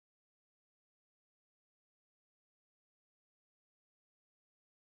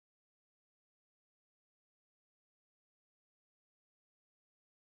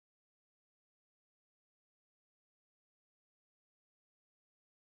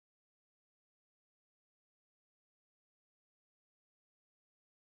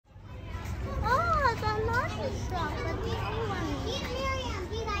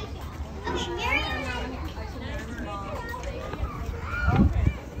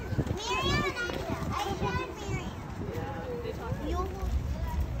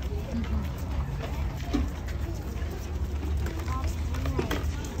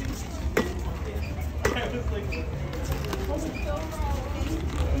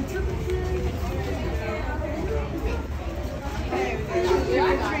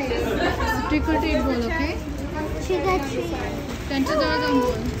Trick or treat बोल, okay? Trick or treat. Tencha Dawazam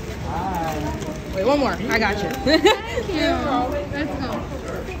बोल. Wait, one more. I got you. Thank you. Let's go.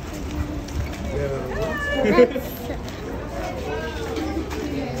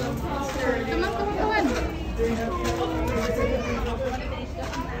 Come on, come on, come on.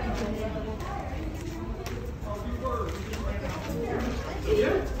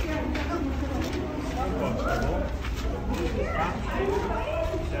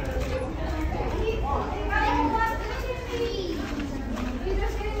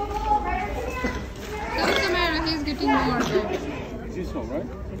 He's getting more. Is this one, right?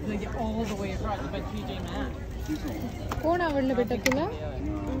 It's like all the way across by TJ Maxx. कौन आवडलं बेटा तुला?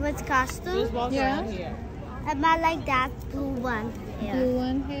 What's costume? Yeah. I like that blue one. Yeah. Blue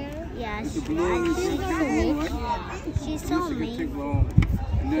one here. Yeah, The blue, She's not so weak. she's so you can mean. take long.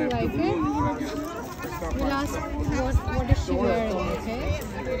 And You then like the blue, it? you gotta get stuff We'll ask what is she wearing, okay?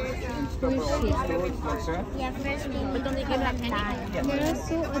 Who is she? Yeah, first people don't collect that. There are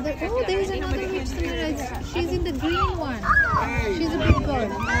so other. Oh, there is another witch Samira. She's in the green one. She's a big girl.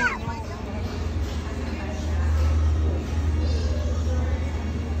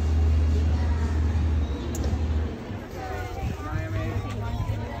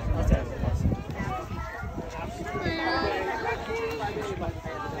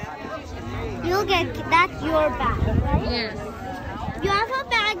 You get that's your bag, right? Yes. You have a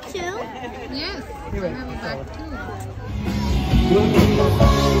bag too? Yes. I have a bag too.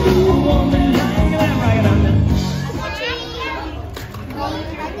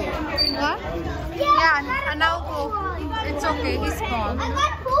 What? Yeah, and now go. It's okay. He's small. I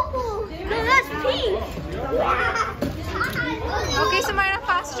got poo-poo. No, that's pee. Okay, Samira,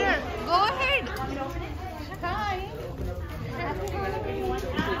 faster. Go ahead. Hi.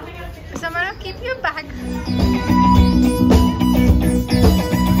 Samira, keep your bag.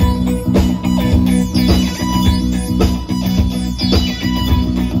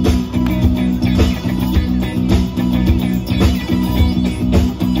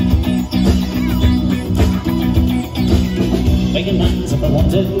 Making plans if I want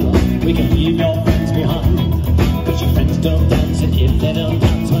to, we can leave your friends behind. Cause your friends don't dance, and if they don't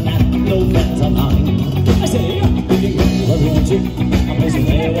dance, well, that no friends of mine. I say, we can go where we want to, a place where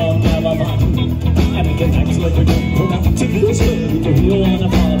they will never find. And we can act like we don't go out to this world, but we don't wanna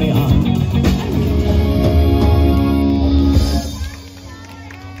fall behind.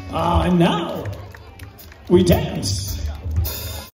 And now, we dance.